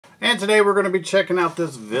And today we're going to be checking out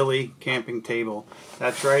this VILLEY camping table.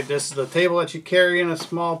 That's right, this is the table that you carry in a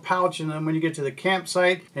small pouch, and then when you get to the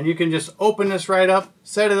campsite, and you can just open this right up,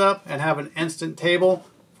 set it up, and have an instant table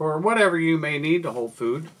for whatever you may need to hold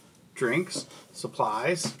food, drinks,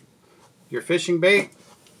 supplies, your fishing bait,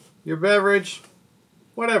 your beverage,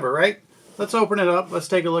 whatever, right? Let's open it up, let's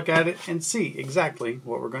take a look at it, and see exactly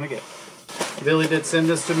what we're going to get. VILLEY did send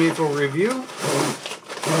this to me for review,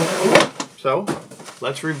 so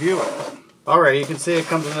let's review it. Alright, you can see it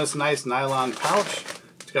comes in this nice nylon pouch.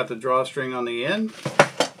 It's got the drawstring on the end.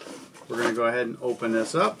 We're going to go ahead and open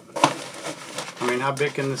this up. I mean, how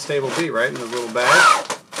big can this table be, right, in this little bag?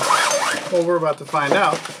 Well, we're about to find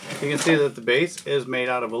out. You can see that the base is made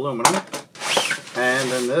out of aluminum, and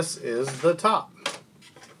then this is the top.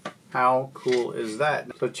 How cool is that?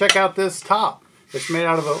 So check out this top. It's made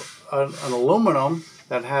out of an aluminum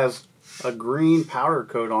that has a green powder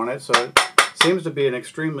coat on it, so it seems to be an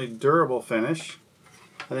extremely durable finish.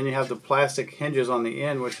 And then you have the plastic hinges on the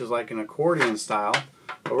end, which is like an accordion style.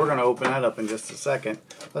 But we're going to open that up in just a second.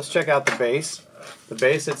 Let's check out the base. The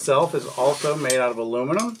base itself is also made out of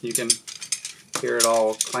aluminum. You can hear it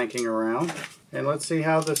all clanking around. And let's see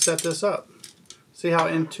how to set this up. See how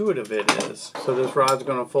intuitive it is. So this rod's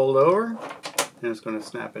going to fold over, and it's going to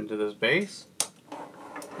snap into this base.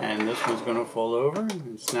 And this one's going to fold over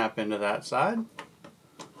and snap into that side.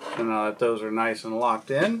 So now that those are nice and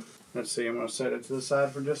locked in, let's see, I'm going to set it to the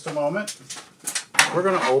side for just a moment. We're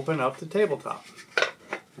going to open up the tabletop.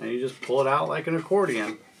 And you just pull it out like an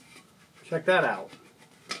accordion. Check that out.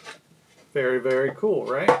 Very, very cool,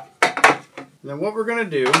 right? And then what we're going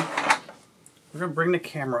to do, we're going to bring the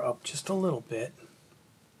camera up just a little bit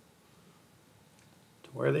to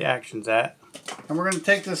where the action's at. And we're going to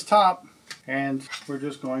take this top and we're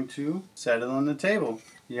just going to set it on the table.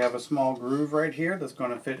 You have a small groove right here that's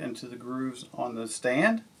going to fit into the grooves on the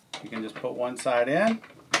stand. You can just put one side in.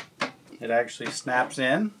 It actually snaps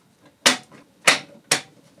in.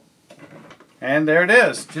 And there it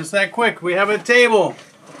is. Just that quick. We have a table.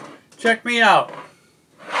 Check me out.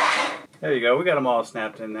 There you go. We got them all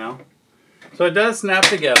snapped in now. So it does snap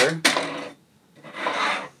together.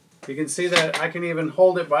 You can see that I can even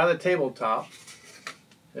hold it by the tabletop.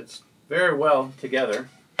 It's very well together.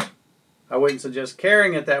 I wouldn't suggest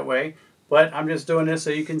carrying it that way, but I'm just doing this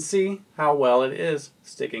so you can see how well it is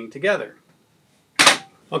sticking together.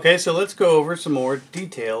 Okay, so let's go over some more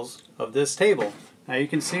details of this table. Now you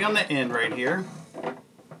can see on the end right here,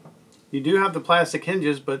 you do have the plastic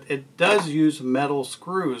hinges, but it does use metal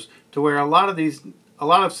screws, to where a lot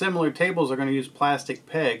of similar tables are going to use plastic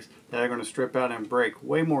pegs that are going to strip out and break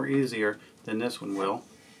way more easier than this one will.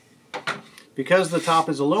 Because the top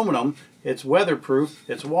is aluminum, it's weatherproof,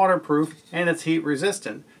 it's waterproof, and it's heat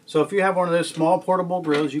resistant. So if you have one of those small portable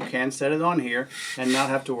grills, you can set it on here and not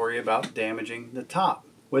have to worry about damaging the top.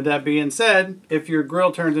 With that being said, if your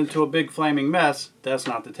grill turns into a big flaming mess, that's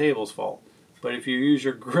not the table's fault. But if you use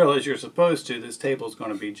your grill as you're supposed to, this table is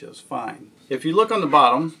going to be just fine. If you look on the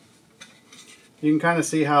bottom, you can kind of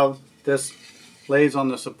see how this lays on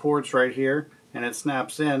the supports right here, and it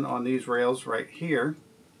snaps in on these rails right here.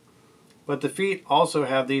 But the feet also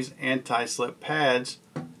have these anti-slip pads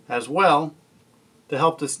as well to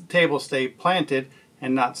help this table stay planted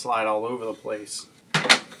and not slide all over the place.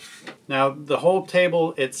 Now the whole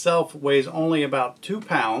table itself weighs only about 2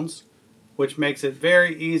 pounds, which makes it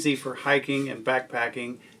very easy for hiking and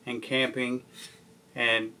backpacking and camping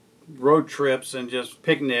and road trips and just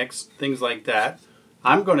picnics, things like that.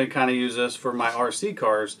 I'm going to kind of use this for my RC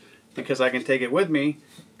cars because I can take it with me,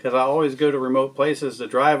 because I always go to remote places to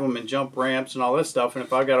drive them and jump ramps and all this stuff, and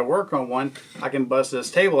if I got to work on one, I can bust this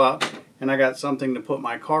table out and I got something to put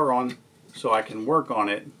my car on so I can work on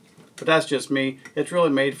it. But that's just me. It's really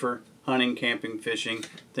made for hunting, camping, fishing,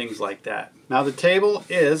 things like that. Now the table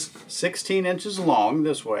is 16 inches long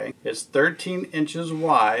this way, it's 13 inches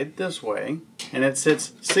wide this way, and it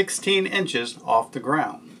sits 16 inches off the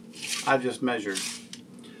ground. I just measured.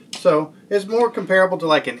 So it's more comparable to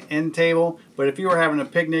like an end table, but if you were having a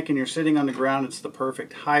picnic and you're sitting on the ground, it's the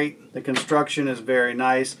perfect height. The construction is very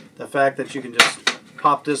nice. The fact that you can just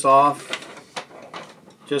pop this off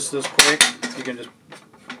just this quick, you can just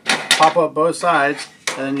pop up both sides,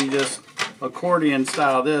 and then you just accordion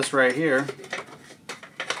style this right here.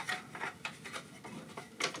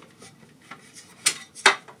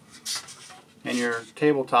 And your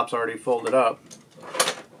tabletop's already folded up.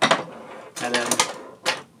 And then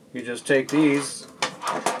you just take these,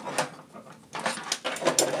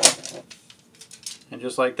 and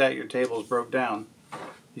just like that, your table's broke down.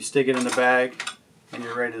 You stick it in the bag, and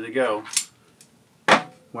you're ready to go.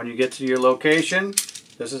 When you get to your location,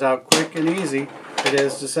 this is how quick and easy it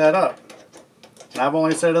is to set up. And I've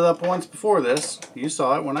only set it up once before this. You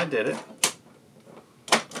saw it when I did it.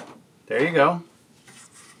 There you go.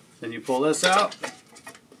 Then you pull this out.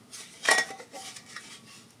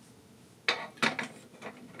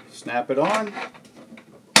 Snap it on.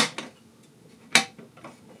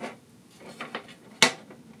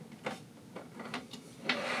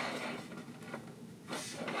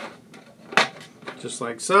 Just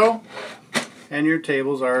like so. And your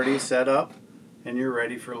table's already set up and you're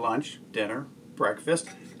ready for lunch, dinner, breakfast,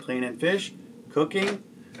 cleaning fish, cooking,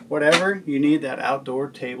 whatever you need that outdoor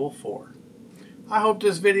table for. I hope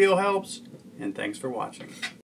this video helps, and thanks for watching.